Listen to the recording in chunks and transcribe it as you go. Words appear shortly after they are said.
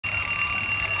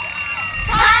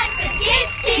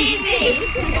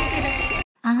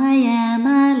I am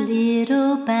a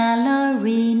little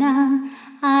ballerina.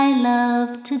 I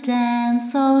love to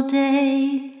dance all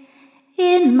day.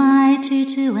 In my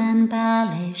tutu and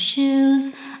ballet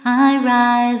shoes, I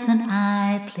rise and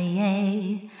I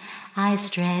plie. I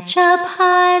stretch up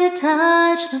high to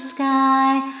touch the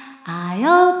sky. I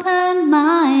open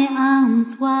my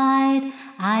arms wide.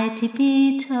 I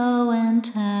tippy-toe and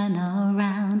turn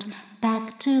around,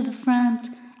 back to the front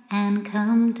and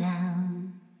come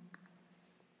down.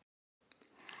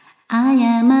 I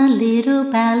am a little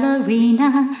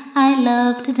ballerina. I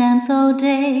love to dance all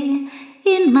day.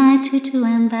 In my tutu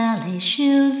and ballet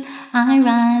shoes, I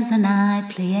rise and I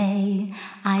plie.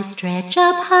 I stretch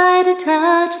up high to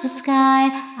touch the sky.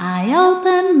 I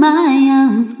open my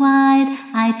arms wide.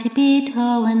 I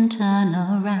tippy-toe and turn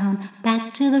around,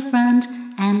 back to the front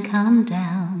and come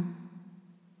down.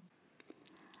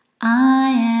 I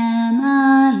am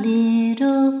a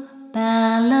little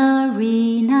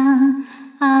ballerina.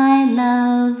 I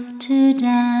love to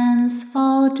dance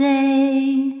all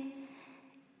day.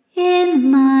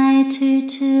 In my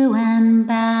tutu and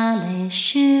ballet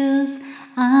shoes,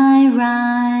 I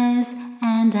rise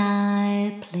and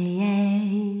I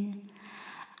plie.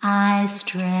 I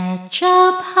stretch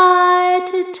up high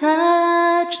to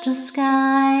touch the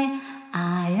sky.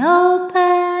 I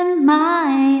open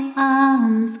my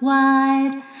arms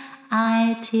wide.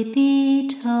 I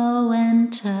tippy-toe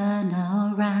and turn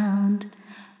around,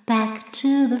 back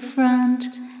to the front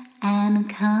and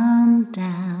come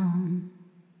down.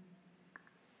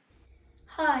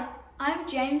 Hi, I'm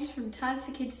James from Time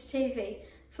for Kids TV.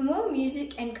 For more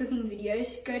music and cooking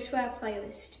videos, go to our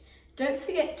playlist. Don't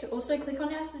forget to also click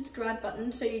on our subscribe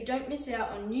button so you don't miss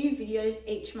out on new videos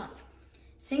each month.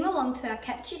 Sing along to our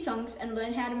catchy songs and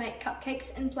learn how to make cupcakes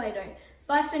and Play-Doh.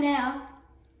 Bye for now.